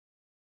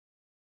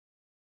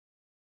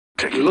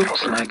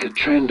Looks like a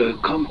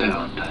Trando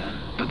compound,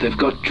 but they've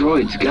got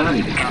droids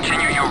guarding it.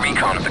 Continue your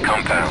recon of the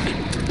compound.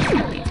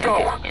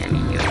 Go!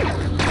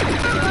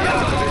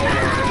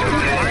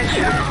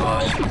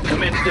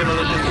 Commence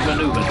demolition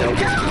maneuver,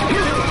 Delta.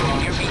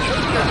 Your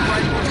behavior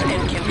frightens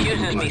and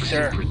confuses me,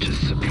 sir.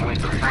 Separatist supply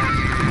crate.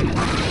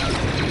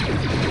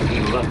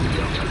 You up,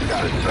 Delta.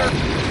 Got it, sir.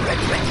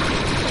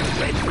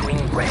 Red,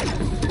 green, red.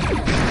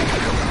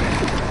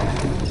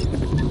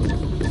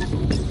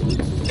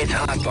 It's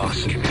hot, boss.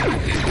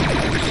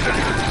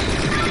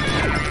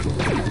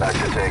 Back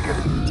to taken.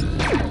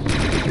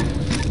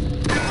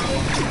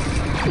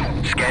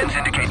 Scans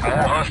indicate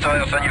more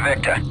hostiles on your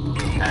vector.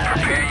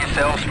 Prepare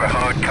yourselves for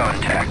hard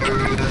contact.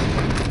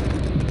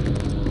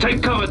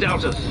 Take cover,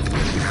 Deltas.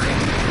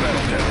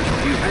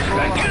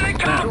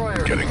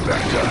 Getting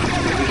back up.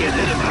 We get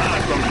hit him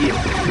hard from here.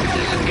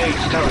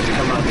 Disengage turret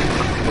commander.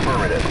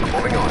 Affirmative.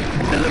 Moving on.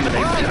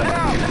 Eliminate turret.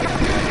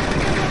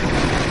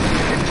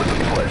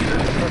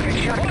 Perfect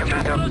shot,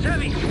 Commando.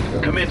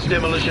 Commence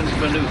demolitions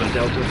maneuver,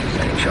 Delta.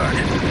 Setting charge.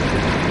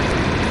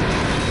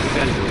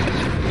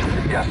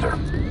 Evaluate. Yes, sir.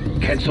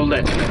 Cancel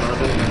that,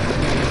 Commander.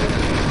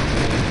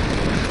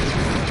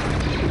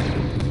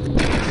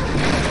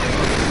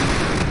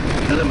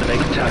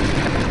 Eliminate target.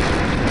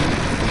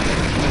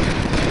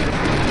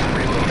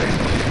 Reloading.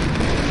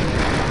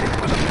 It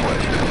was a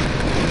pleasure.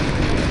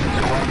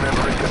 Squad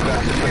member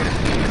incapacitated.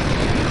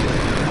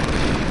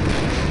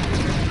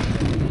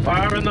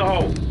 Fire in the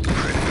hole.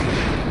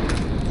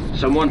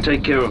 Someone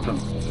take care of him.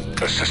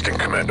 Assisting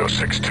Commando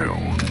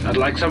 6-2. I'd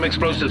like some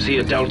explosives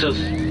here, Deltas.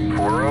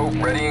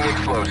 4-0, readying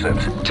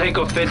explosives. Take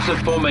offensive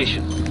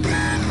formation.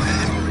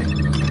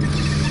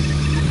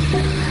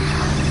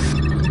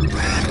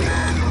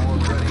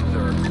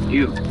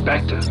 You,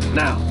 Bacta,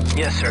 now.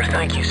 Yes, sir.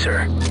 Thank you,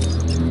 sir.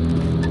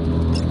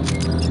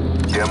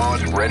 Demo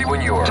is ready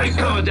when you are. Take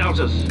cover,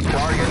 Deltas.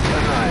 Target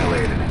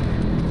annihilated.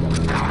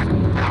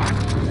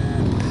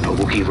 A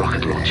Wookiee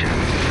rocket launcher.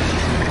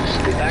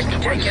 Back to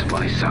Twice taken.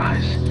 my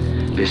size.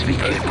 Best be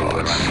careful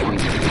where I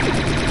point.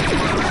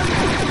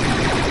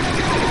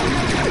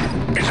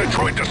 It's a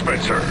droid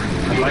dispenser.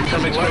 I'd like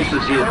some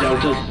explosives here,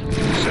 Deltas.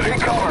 Sitting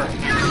cover.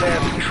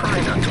 Sam, try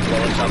not to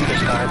blow us up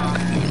this time.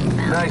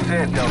 Nice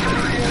hit, Delta.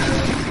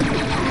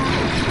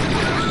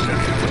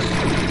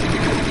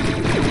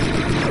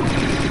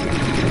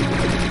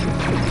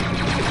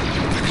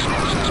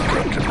 Explosives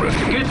prepped and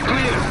ready. Get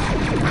clear!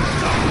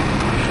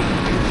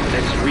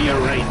 Let's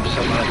rearrange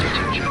some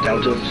architecture.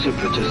 Delta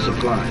separatist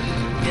supplies.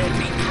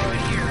 Deadbeat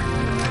droid here.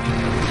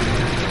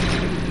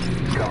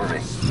 Cover me.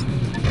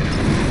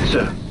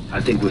 Sir, I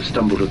think we've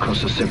stumbled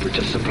across a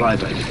separatist supply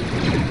base.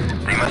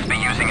 They must be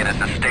using it as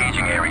a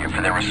staging area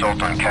for their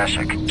assault on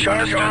Kashyyyk.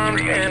 Charge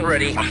armed and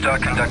ready. We'll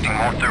start conducting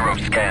more thorough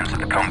scans of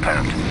the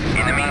compound.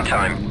 In the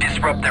meantime,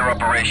 disrupt their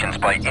operations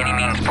by any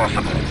means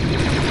possible.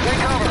 Take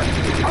cover!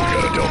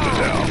 Got a Delta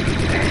down.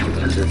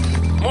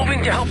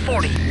 Moving to help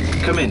 40.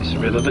 Commence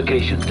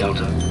revivification,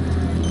 Delta.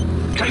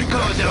 Take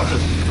cover, Delta.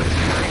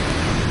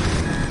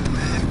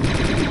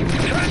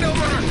 Trying to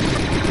burn.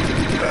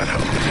 That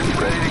helps.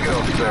 Ready to go,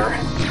 sir.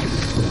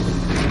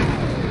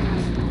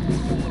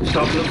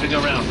 Stop looping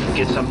around and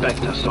get some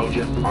Bacta,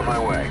 soldier. On my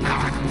way.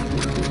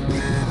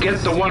 Get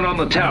the one on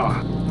the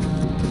tower.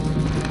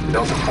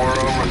 Delta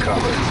 4-0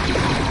 recovered.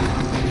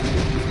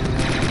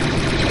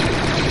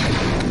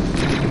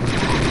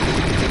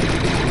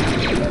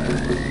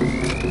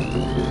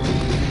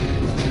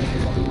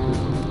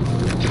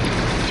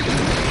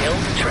 Kill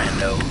the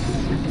Trando.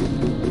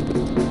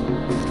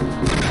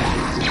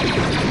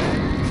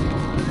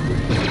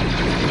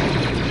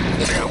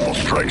 Sample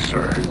strike,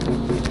 sir.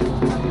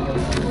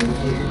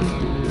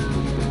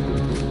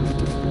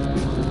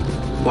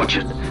 Watch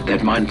it.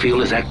 That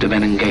minefield is active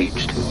and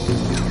engaged.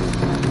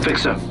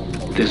 Fixer,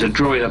 there's a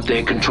droid up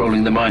there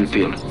controlling the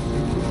minefield.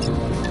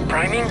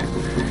 Priming?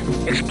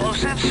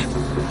 Explosives?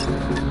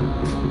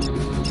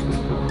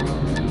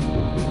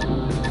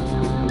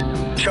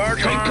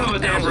 Charge Take cover, armed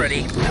and Delta.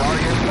 ready.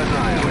 Target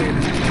annihilated.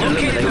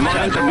 Located the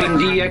Mines are being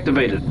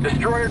deactivated.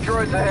 Destroyer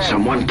droids ahead.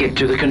 Someone get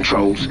to the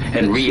controls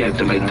and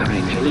reactivate them.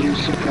 A little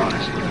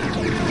surprised.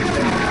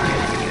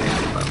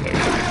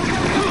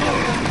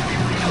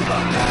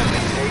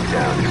 Take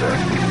down, sir.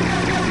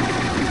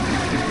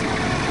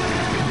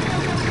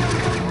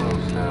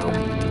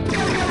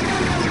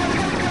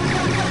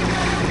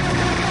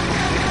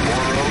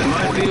 The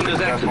minefield is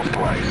active.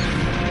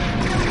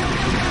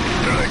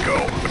 There they go.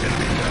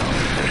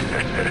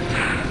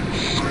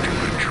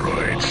 Stupid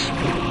droids.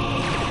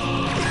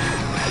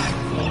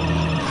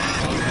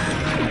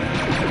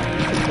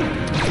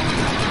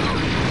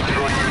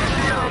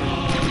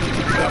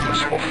 That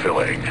was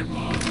fulfilling.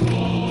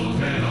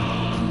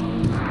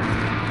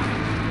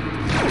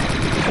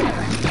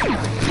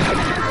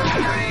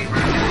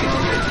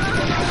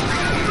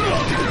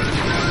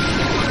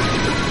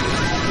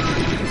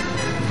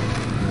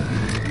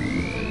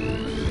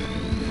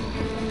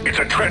 It's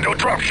a Trando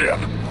dropship.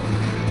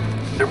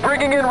 They're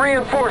bringing in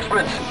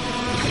reinforcements.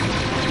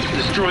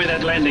 Destroy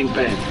that landing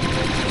pad.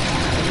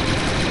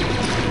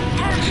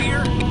 Parts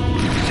here.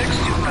 6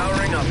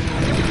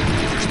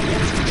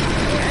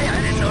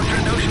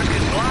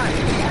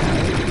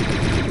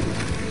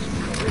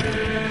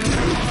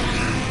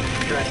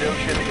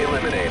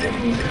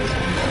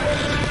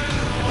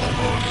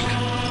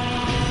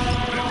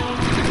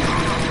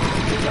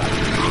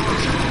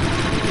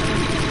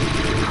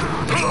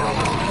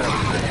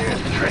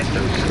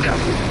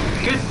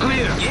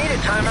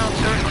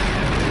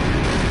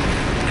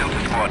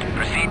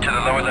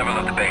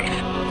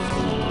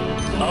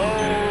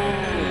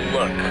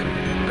 Look,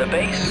 the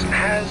base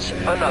has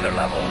another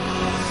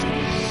level.